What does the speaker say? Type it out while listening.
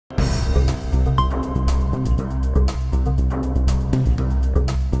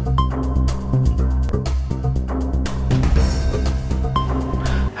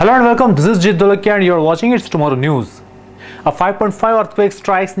Hello and welcome, this is Jit Dolakia and you are watching It's Tomorrow News. A 5.5 earthquake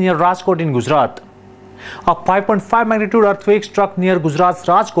strikes near Rajkot in Gujarat. A 5.5 magnitude earthquake struck near Gujarat's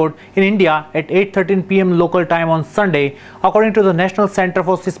Rajkot in India at 8:13 p.m. local time on Sunday, according to the National Centre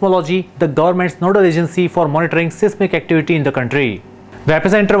for Seismology, the government's nodal agency for monitoring seismic activity in the country. The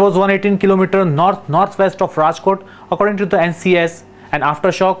epicenter was 118 km north-northwest of Rajkot, according to the NCS. An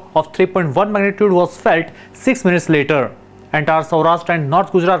aftershock of 3.1 magnitude was felt 6 minutes later. Entire Saurashtra and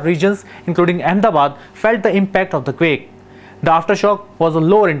North Gujarat regions, including Ahmedabad, felt the impact of the quake. The aftershock was a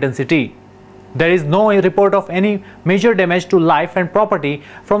lower intensity. There is no report of any major damage to life and property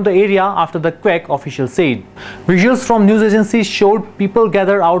from the area after the quake, officials said. Visuals from news agencies showed people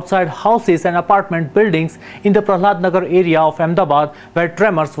gathered outside houses and apartment buildings in the Prahlad Nagar area of Ahmedabad where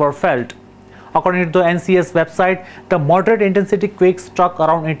tremors were felt. According to the NCS website, the moderate intensity quake struck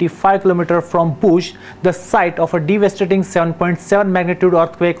around 85 km from Bhuj, the site of a devastating 7.7 magnitude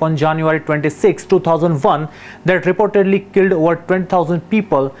earthquake on January 26, 2001 that reportedly killed over 20,000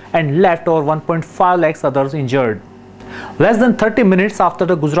 people and left over 1.5 lakhs others injured. Less than 30 minutes after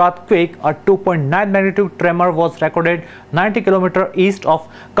the Gujarat quake, a 2.9 magnitude tremor was recorded 90 km east of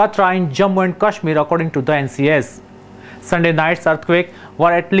Katra in Jammu and Kashmir, according to the NCS. Sunday night's earthquake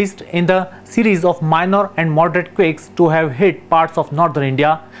were at least in the series of minor and moderate quakes to have hit parts of northern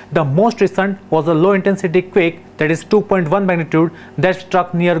India. The most recent was a low-intensity quake, that is 2.1 magnitude, that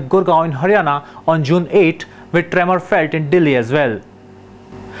struck near Gurgaon in Haryana on June 8, with tremor felt in Delhi as well.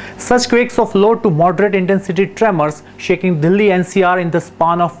 Such quakes of low to moderate intensity tremors shaking Delhi NCR in the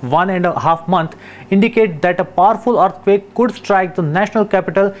span of 1.5 months indicate that a powerful earthquake could strike the national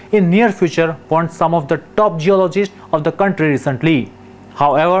capital in near future, warned some of the top geologists of the country recently.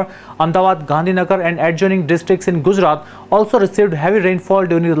 However, Ahmedabad, Gandhinagar and adjoining districts in Gujarat also received heavy rainfall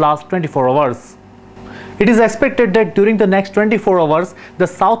during the last 24 hours. It is expected that during the next 24 hours, the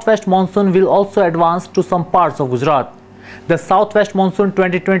southwest monsoon will also advance to some parts of Gujarat. The southwest monsoon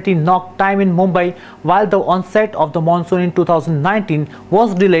 2020 knocked time in Mumbai, while the onset of the monsoon in 2019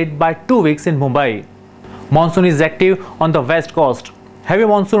 was delayed by 2 weeks in Mumbai. Monsoon is active on the west coast. Heavy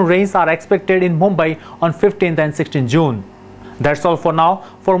monsoon rains are expected in Mumbai on 15th and 16th June. That's all for now.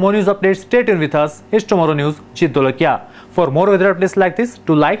 For more news updates, stay tuned with us. It's Tomorrow News, Jit Dolakia. For more weather updates like this,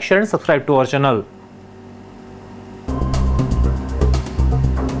 do like, share and subscribe to our channel.